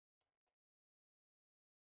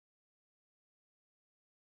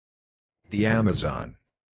The Amazon,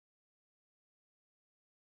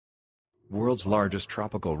 world's largest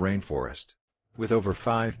tropical rainforest, with over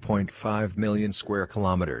 5.5 million square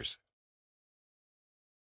kilometers.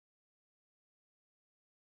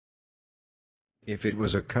 If it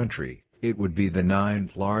was a country, it would be the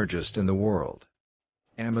ninth largest in the world.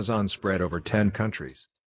 Amazon spread over 10 countries.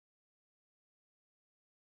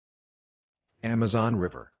 Amazon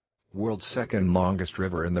River, world's second longest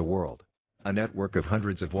river in the world. A network of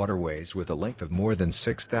hundreds of waterways with a length of more than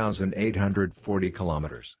 6,840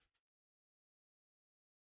 kilometers.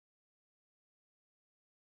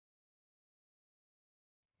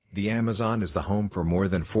 The Amazon is the home for more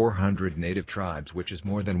than 400 native tribes, which is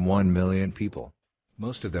more than 1 million people.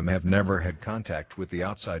 Most of them have never had contact with the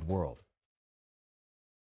outside world.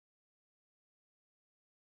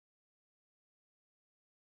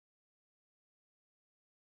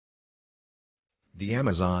 The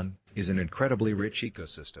Amazon is an incredibly rich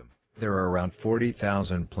ecosystem. There are around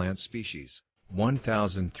 40,000 plant species,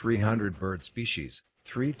 1,300 bird species,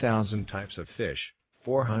 3,000 types of fish,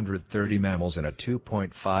 430 mammals and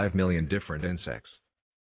 2.5 million different insects.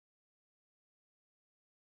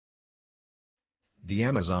 The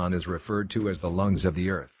Amazon is referred to as the lungs of the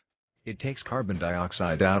earth. It takes carbon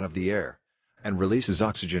dioxide out of the air and releases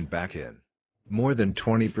oxygen back in. More than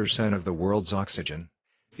 20% of the world's oxygen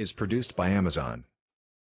is produced by Amazon.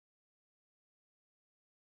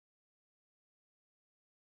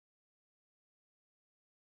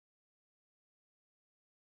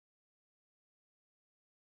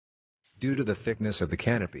 Due to the thickness of the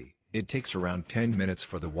canopy, it takes around 10 minutes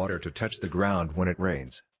for the water to touch the ground when it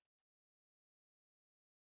rains.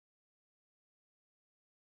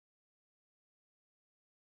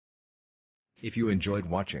 If you enjoyed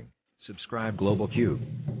watching, subscribe Global Cube.